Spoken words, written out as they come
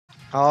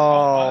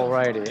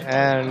Alrighty,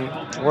 and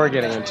we're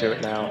getting into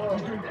it now.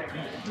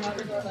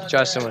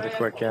 Justin with a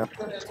quick game.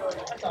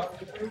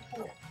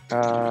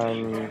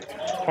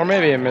 Or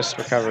maybe a missed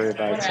recovery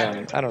by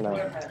Tim. I don't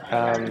know.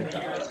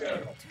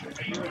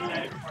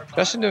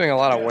 Justin doing a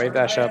lot of wave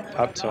dash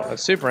up tilt.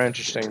 It's super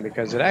interesting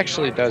because it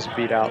actually does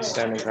beat out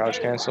standing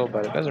crouch cancel,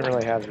 but it doesn't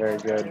really have very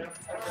good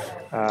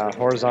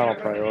horizontal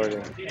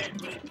priority.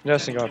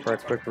 Justin going for a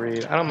quick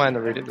read. I don't mind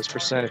the read at this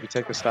percent. If you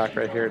take the stock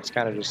right here, it's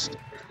kind of just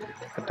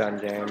a done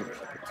game.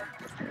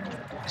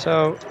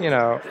 So, you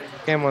know,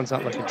 game one's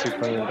not looking too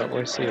clean, but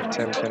we'll see if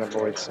Tim can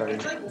avoid some.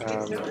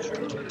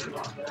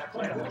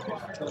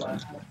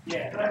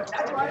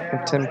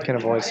 If Tim can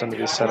avoid some of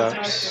these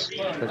setups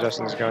that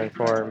Justin's going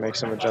for and make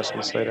some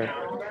adjustments later.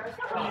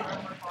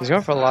 He's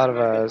going for a lot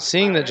of,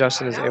 seeing that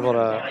Justin is able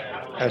to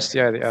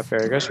SDI the up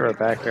air, he goes for a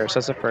back air,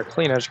 sets up for a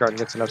clean edge guard and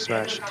gets an up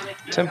smash.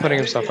 Tim putting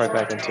himself right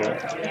back into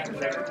it.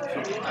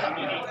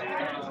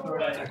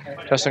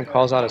 Justin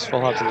calls out his full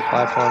hop to the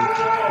platform.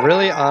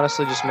 Really,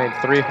 honestly, just made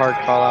 3 hard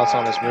call-outs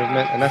on his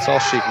movement, and that's all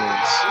Sheik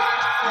needs.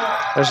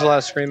 There's a lot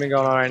of screaming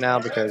going on right now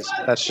because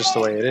that's just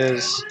the way it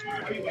is.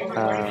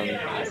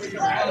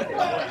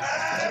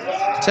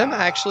 Tim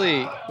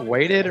actually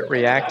waited,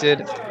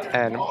 reacted,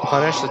 and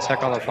punished the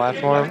tech on the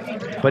platform,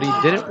 but he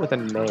did it with a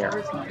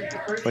nair,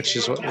 which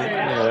is what, you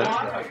know,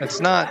 it's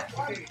not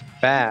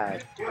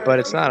bad, but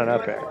it's not an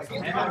up air.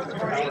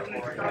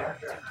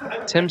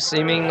 Tim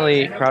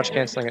seemingly crouch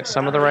canceling at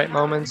some of the right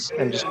moments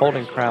and just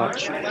holding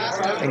crouch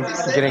and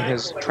getting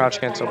his crouch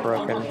cancel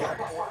broken.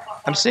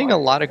 I'm seeing a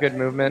lot of good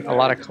movement, a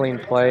lot of clean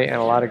play, and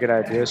a lot of good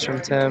ideas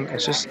from Tim.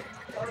 It's just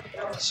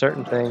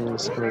certain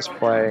things in his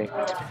play.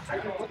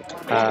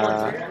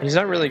 He's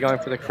not really going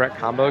for the correct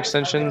combo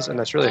extensions, and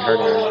that's really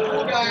hurting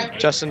him.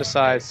 Justin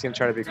decides he's going to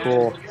try to be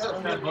cool,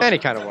 and he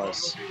kind of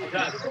was.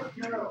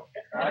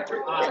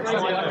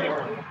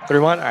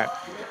 3-1? All right.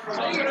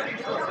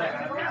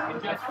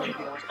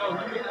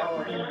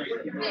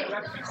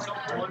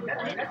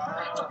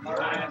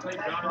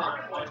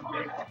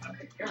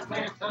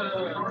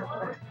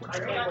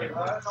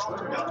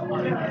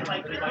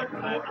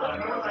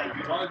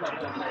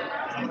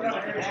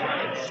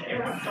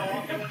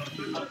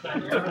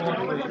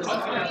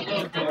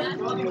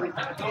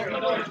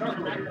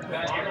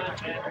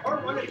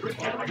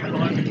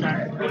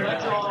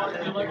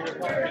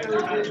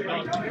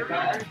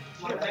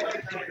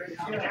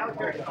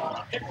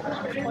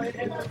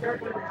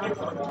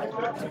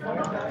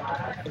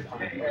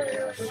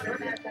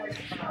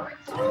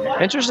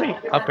 Interesting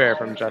up air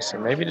from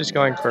Justin. Maybe just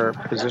going for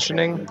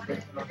positioning.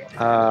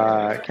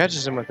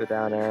 Catches him with the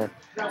down air.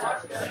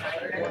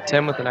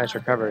 Tim with a nice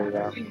recovery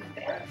though.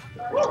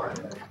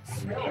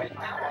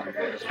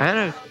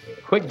 And a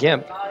quick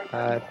gimp.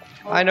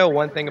 I know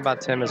one thing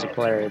about Tim as a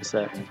player. It's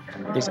that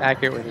he's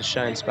accurate with his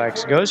shine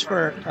spikes. Goes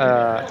for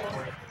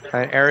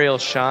an aerial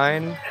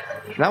shine.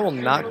 And that will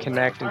not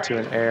connect into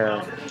an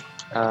air,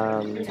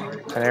 an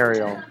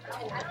aerial.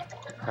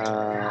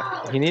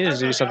 He needed to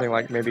do something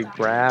like maybe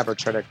grab or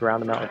try to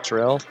ground him out with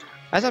drill.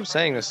 As I'm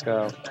saying this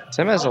though,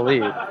 Tim has a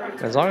lead.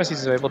 As long as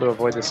he's able to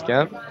avoid the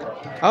skimp.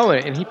 Oh,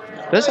 and he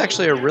does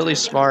actually a really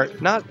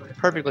smart, not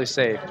perfectly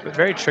safe, but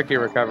very tricky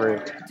recovery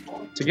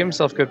to give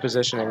himself good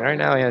positioning. Right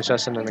now he has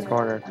Justin in the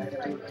corner.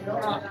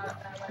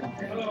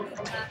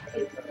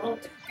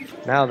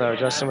 Now though,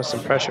 Justin with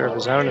some pressure of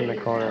his own in the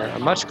corner. A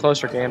much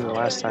closer game than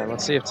last time.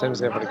 Let's see if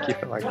Tim's able to keep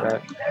it like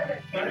that.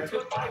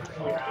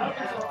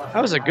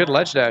 That was a good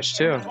ledge dash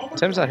too.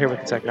 Tim's out here with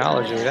the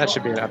technology. That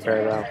should be an up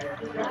air though.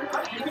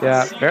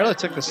 Yeah, barely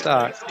took the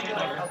stock.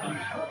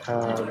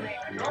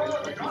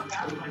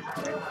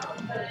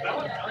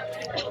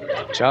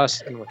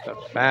 Justin with the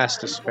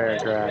fastest fair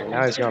drag.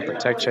 Now he's going for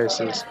tech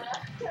chases.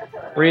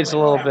 Reads a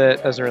little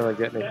bit, doesn't really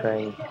get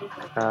anything.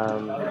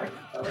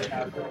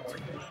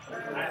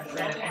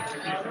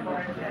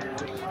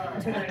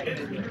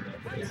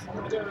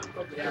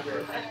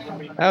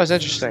 That was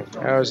interesting.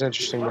 That was an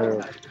interesting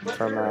move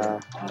from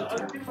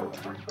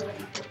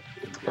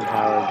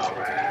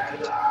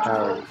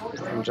Howard,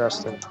 from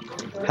Justin.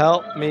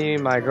 Help me,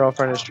 my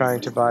girlfriend is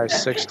trying to buy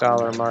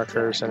 $6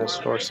 markers and is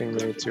forcing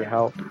me to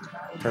help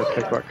her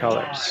pick what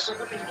colors.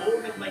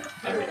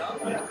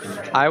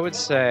 I would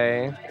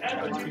say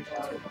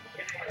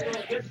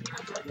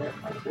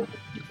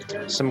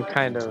some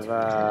kind of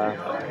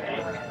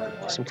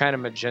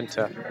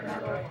magenta.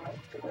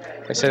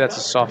 They say that's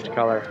a soft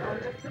color.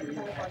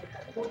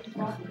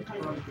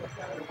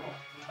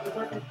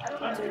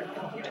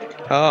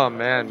 Oh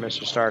man,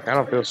 Mr. Stark, I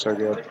don't feel so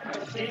good.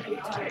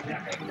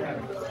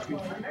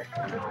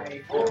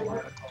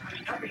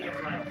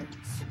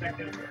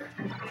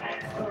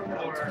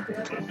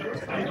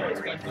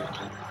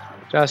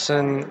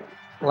 Justin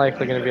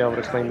likely going to be able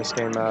to clean this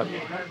game up.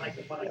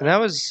 And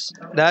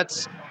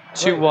that's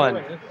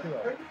 2-1.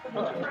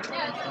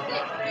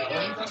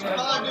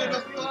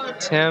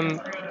 Tim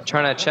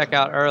trying to check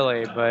out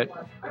early, but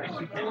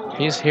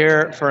he's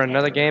here for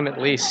another game at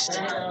least.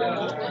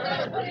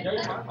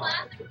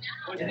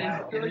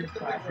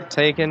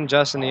 Taken,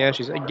 Justin the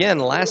Yoshis. Again,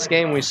 last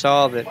game we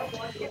saw that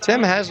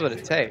Tim has what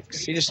it takes.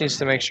 He just needs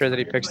to make sure that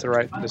he picks the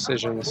right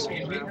decisions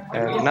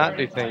and not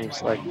do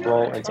things like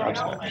roll into up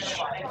smash.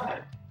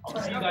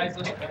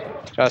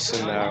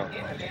 Justin, though.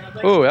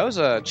 Ooh, that was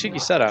a cheeky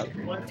setup.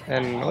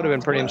 And it would have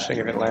been pretty interesting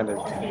if it landed.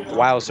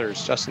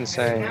 Wowzers. Justin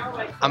saying,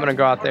 I'm going to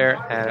go out there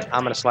and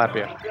I'm going to slap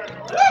you.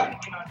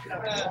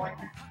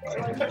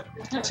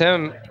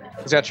 Tim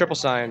has got triple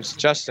signs.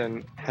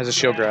 Justin has a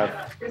shield grab.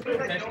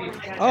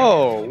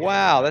 Oh,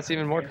 wow. That's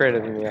even more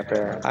creative than the up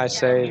air. I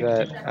say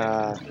that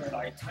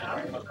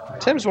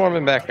Tim's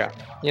warming back up.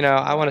 You know,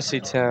 I want to see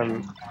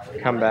Tim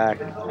come back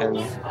and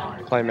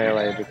play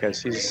melee because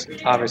he's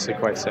obviously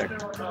quite sick.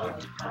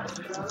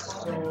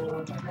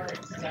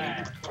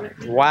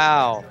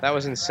 Wow, that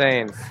was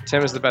insane.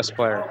 Tim is the best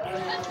player.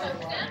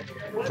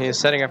 He is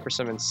setting up for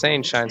some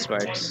insane shine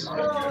spikes.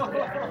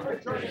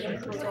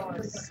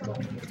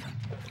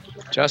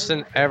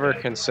 Justin ever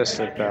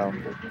consistent though.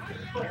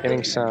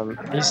 Getting some,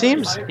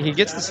 he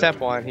gets the step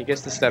 1, he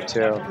gets the step 2.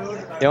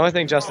 The only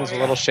thing Justin's a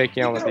little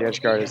shaky on with the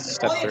edge guard is the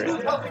step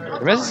 3.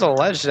 He misses a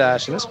ledge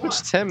dash, and this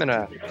puts Tim in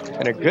a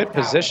good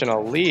position, a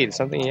lead,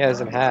 something he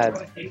hasn't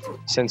had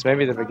since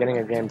maybe the beginning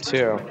of game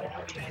 2.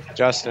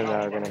 Justin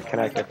going to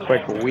connect a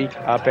quick weak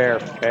up air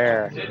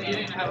fair.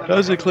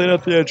 Doesn't clean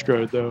up the edge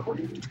guard though.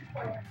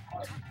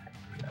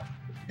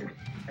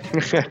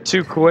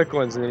 2 quick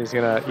ones, and then he's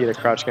going to eat a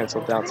crouch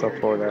cancel down tilt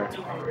 4 there.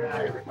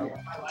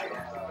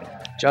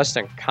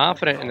 Justin,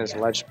 confident in his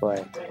ledge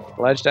play.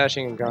 Ledge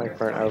dashing and going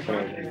for an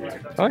opening.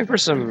 Going for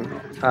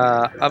some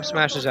up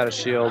smashes out of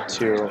shield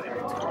to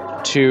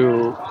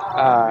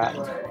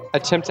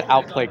attempt to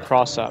outplay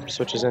cross-ups,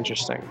 which is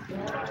interesting.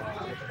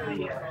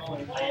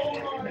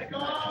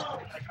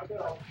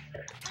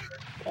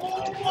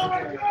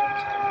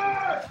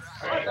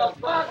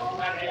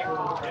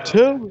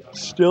 Tim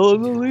still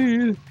in the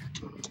lead.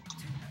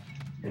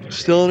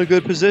 Still in a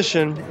good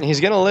position. He's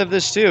going to live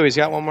this too. He's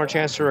got one more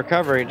chance to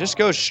recover. He just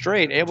goes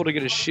straight, able to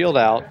get his shield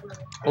out.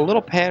 A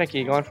little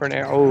panicky, going for an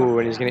air. Oh,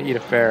 and he's going to eat a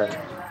fair.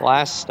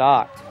 Last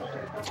stock.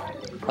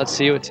 Let's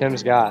see what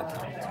Tim's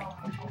got.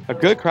 A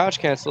good crouch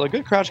cancel. A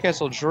good crouch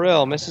cancel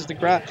drill. Misses the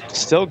grab.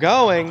 Still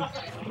going.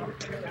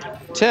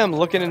 Tim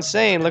looking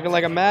insane. Looking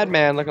like a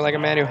madman. Looking like a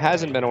man who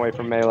hasn't been away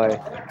from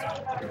melee.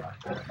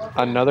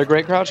 Another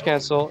great crouch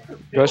cancel.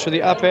 Goes for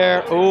the up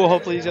air. Oh,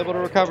 hopefully he's able to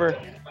recover.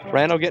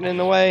 Randall getting in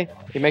the way.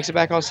 He makes it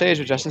back on stage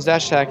with Justin's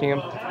dash attacking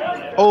him.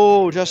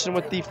 Oh, Justin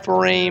with the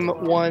frame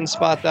 1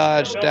 spot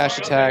dodge, dash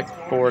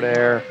attack, forward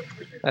air.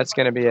 That's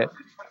going to be it.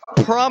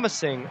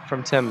 Promising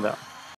from Tim, though.